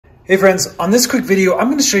Hey friends, on this quick video, I'm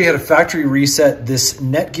going to show you how to factory reset this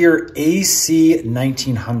Netgear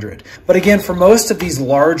AC1900. But again, for most of these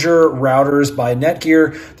larger routers by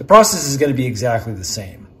Netgear, the process is going to be exactly the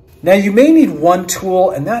same. Now you may need one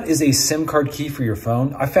tool, and that is a SIM card key for your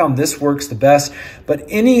phone. I found this works the best, but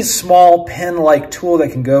any small pen-like tool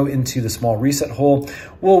that can go into the small reset hole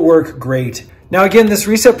will work great. Now again, this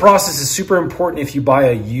reset process is super important if you buy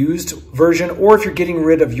a used version or if you're getting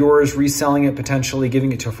rid of yours, reselling it, potentially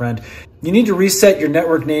giving it to a friend. You need to reset your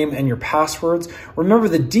network name and your passwords. Remember,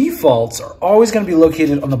 the defaults are always going to be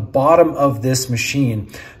located on the bottom of this machine,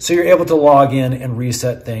 so you're able to log in and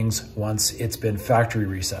reset things once it's been factory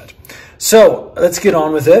reset. So let's get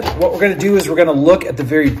on with it. What we're going to do is we're going to look at the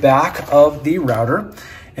very back of the router.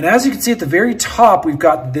 And as you can see at the very top, we've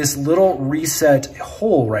got this little reset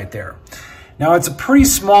hole right there. Now it's a pretty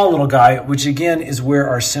small little guy, which again is where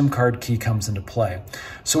our SIM card key comes into play.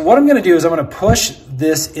 So what I'm gonna do is I'm gonna push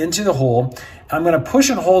this into the hole, and I'm gonna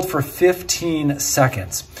push and hold for 15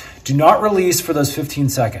 seconds. Do not release for those 15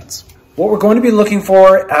 seconds. What we're going to be looking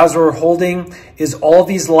for as we're holding is all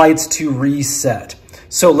these lights to reset.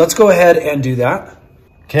 So let's go ahead and do that.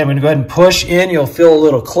 Okay, I'm gonna go ahead and push in. You'll feel a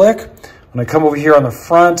little click. I'm gonna come over here on the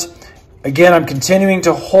front. Again, I'm continuing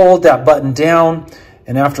to hold that button down.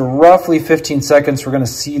 And after roughly 15 seconds, we're gonna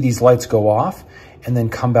see these lights go off and then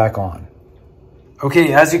come back on.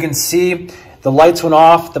 Okay, as you can see, the lights went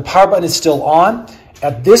off, the power button is still on.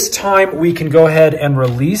 At this time, we can go ahead and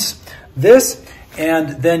release this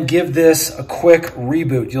and then give this a quick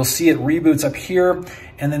reboot. You'll see it reboots up here,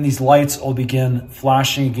 and then these lights will begin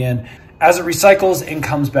flashing again as it recycles and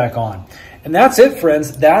comes back on. And that's it,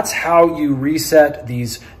 friends. That's how you reset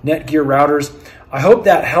these Netgear routers. I hope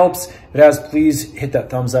that helps. If it has, please hit that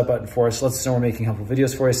thumbs up button for us. Let us know we're making helpful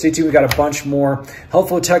videos for you. Stay tuned. We got a bunch more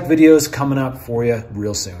helpful tech videos coming up for you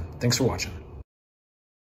real soon. Thanks for watching.